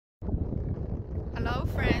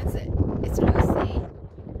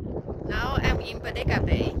Foraging Bodega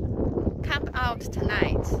Bay. Camp out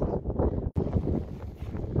tonight.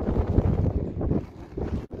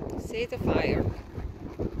 See the fire.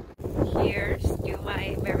 Here's still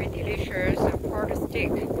my very delicious pork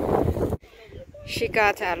stick. She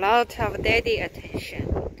got a lot of daddy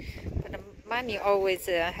attention, but mommy always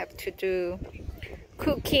have to do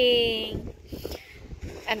cooking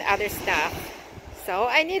and other stuff. So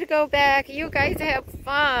I need to go back. You guys have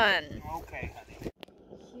fun. Okay, honey.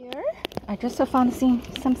 Here, I just found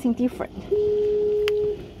something different.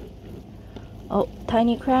 Oh,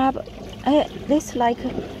 tiny crab. This like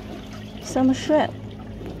some shrimp.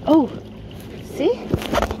 Oh, see?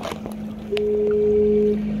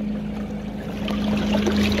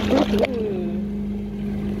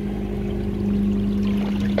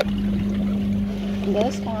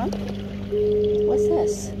 This one. What's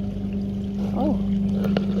this? Oh.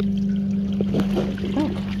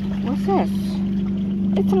 Look, what's this?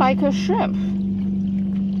 It's like a shrimp.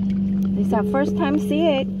 This is our first time see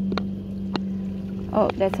it. Oh,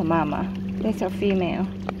 that's a mama. That's a female.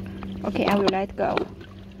 Okay, I will let go.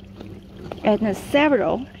 And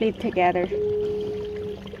several live together.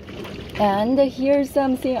 And here's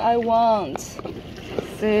something I want.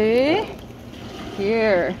 See?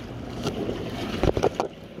 Here.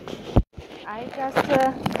 I just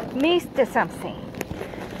missed something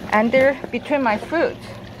under between my foot.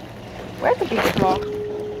 Where's the big claw?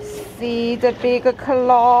 See the big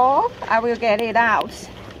claw? I will get it out.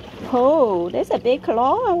 Oh, there's a big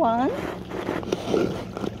claw I want.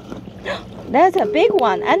 That's a big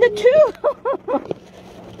one and two.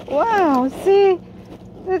 Wow, see?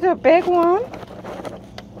 There's a big one.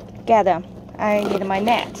 Get them. I need my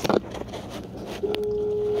net.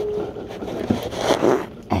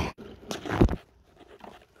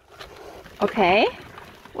 Okay,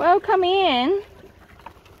 welcome in.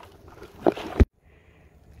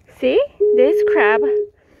 See, this crab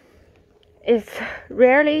is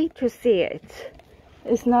rarely to see it.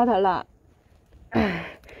 It's not a lot.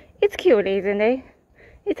 It's cute, isn't it?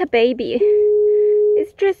 It's a baby.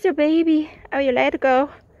 It's just a baby. I will let it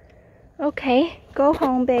go. Okay, go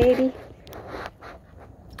home, baby.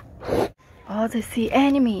 All the sea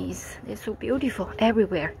anemones. They're so beautiful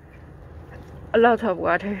everywhere. A lot of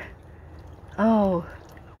water. Oh,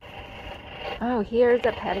 here's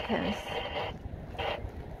the pelicans.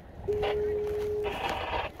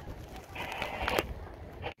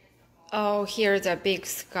 Oh, here's a big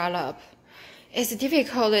scallop. It's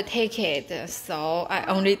difficult to take it, so I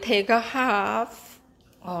only take a half.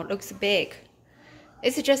 Oh, looks big.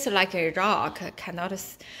 It's just like a rock. Cannot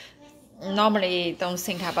normally don't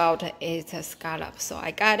think about it's a scallop, so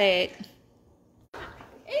I got it.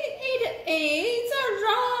 It is a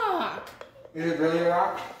rock. Is it really a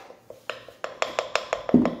rock?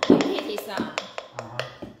 It is a.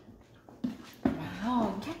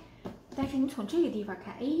 Wow, 你看，但是你从这个地方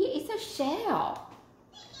看，哎 ，it's a shell.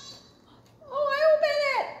 Oh, I open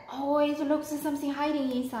it. Oh, it looks something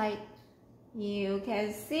hiding inside. You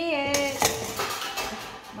can see it.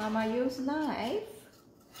 Mama use knife.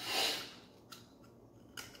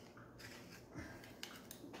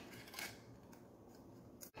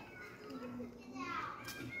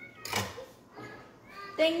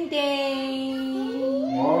 Ding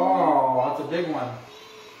ding. Whoa, that's a big one.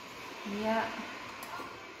 Yeah.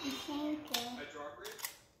 I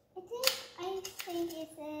think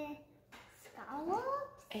it's a scallop.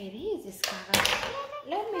 It is a scallop.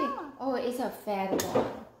 Let me. Oh, it's a fat one.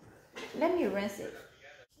 Let me rinse it.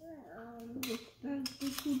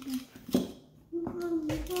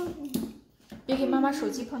 别给妈妈手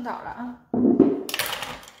机碰倒了啊！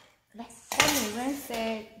来 ，let me rinse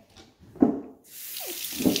it.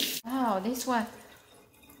 Wow, this one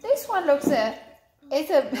looks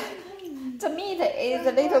the meat is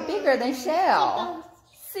a little bigger than shell.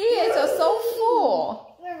 See, it's so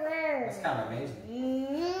full. That's kind of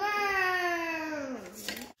amazing.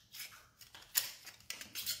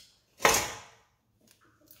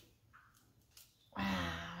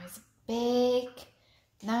 Wow, it's big,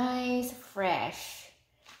 nice, fresh.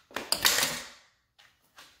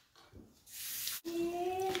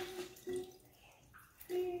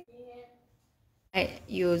 I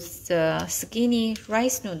use the skinny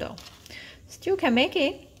rice noodle. Still can make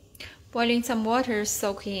it. Boiling some water,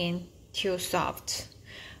 soak in till soft.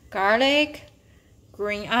 Garlic,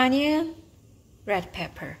 green onion, red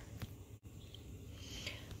pepper.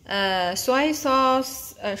 Soy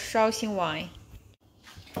sauce, 绍兴 wine.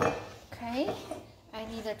 Okay, I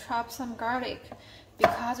need to chop some garlic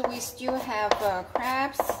because we still have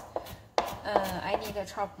crabs. I need to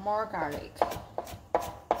chop more garlic.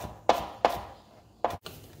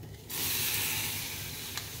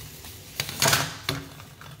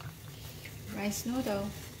 rice noodle.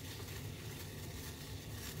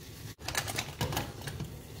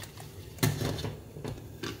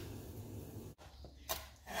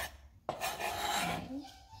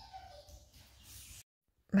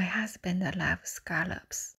 My husband loves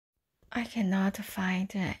scallops. I cannot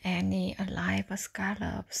find any alive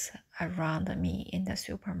scallops around me in the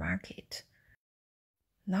supermarket.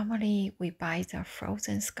 Normally, we buy the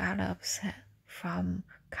frozen scallops from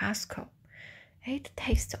Costco. It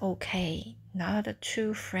tastes okay, not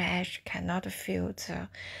too fresh, cannot feel the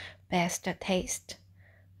best taste.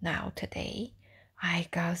 Now today, I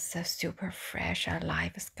got the super fresh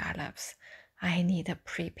alive scallops. I need to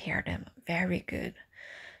prepare them very good.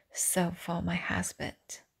 So for my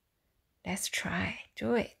husband, let's try,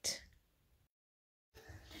 do it.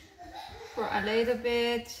 For a little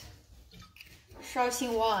bit, 绍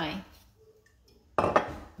兴 wine,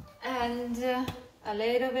 and a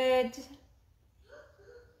little bit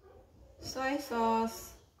soy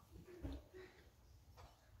sauce,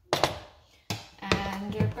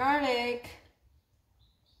 and garlic.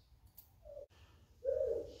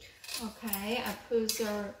 Okay, I put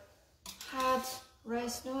the hot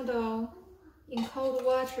rice noodle in cold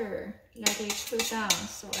water. Let it cool down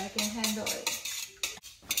so I can handle it.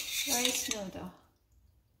 Rice noodle.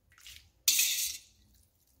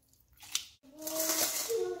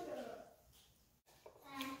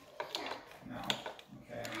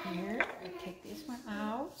 Here, I take this one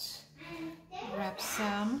out. Wrap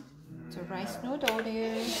some the rice noodle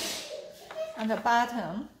there on the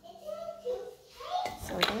bottom.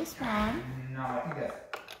 So this one. No, I think that's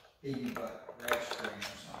baby butt red string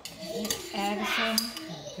or something. Add some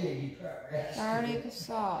Baby butt red string. garlic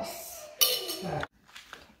sauce. Okay.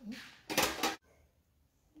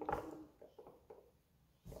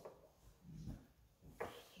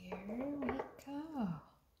 Here we go.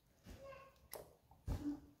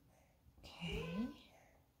 Okay.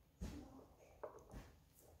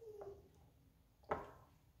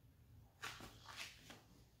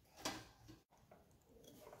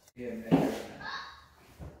 Yeah, man.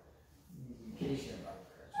 In case you're about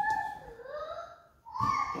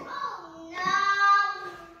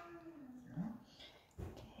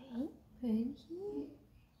Okay, put it here.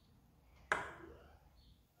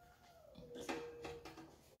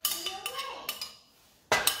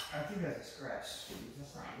 I think that's a scratch.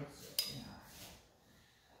 That's not what's it?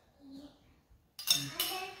 Yeah.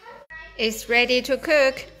 It's ready to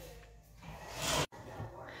cook.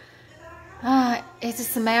 It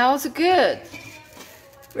smells good.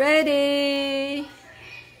 Ready.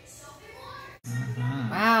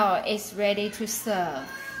 Wow, it's ready to serve.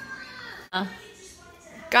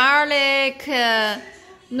 Garlic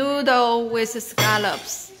noodle with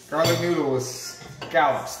scallops. Garlic noodle with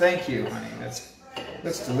scallops. Thank you, honey.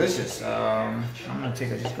 That's delicious. I'm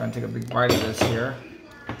just gonna take a big bite of this here.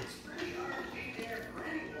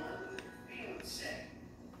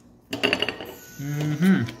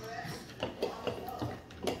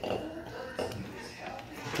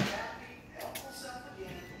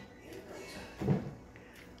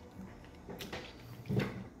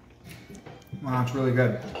 Wow, it's really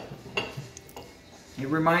good. It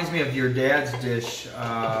reminds me of your dad's dish,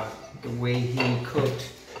 the way he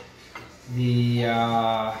cooked the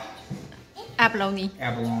Abalone.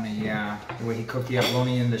 abalone, yeah. The way he cooked the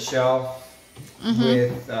abalone in the shell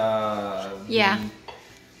with Yeah.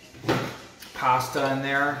 the pasta in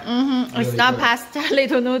there. It's Really not good. pasta,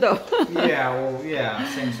 little noodle. Yeah, well, yeah,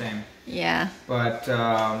 same. Yeah. But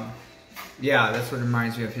yeah, that's what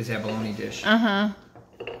reminds me of his abalone dish.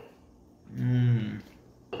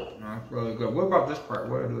 That's really good. What about this part?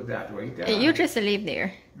 What do I do with that? Do I eat that? You just leave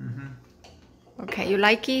there. Okay, you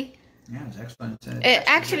like it? Yeah, it's excellent.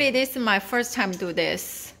 Actually, this is my first time do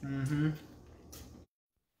this.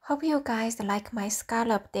 Hope you guys like my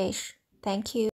scallop dish. Thank you.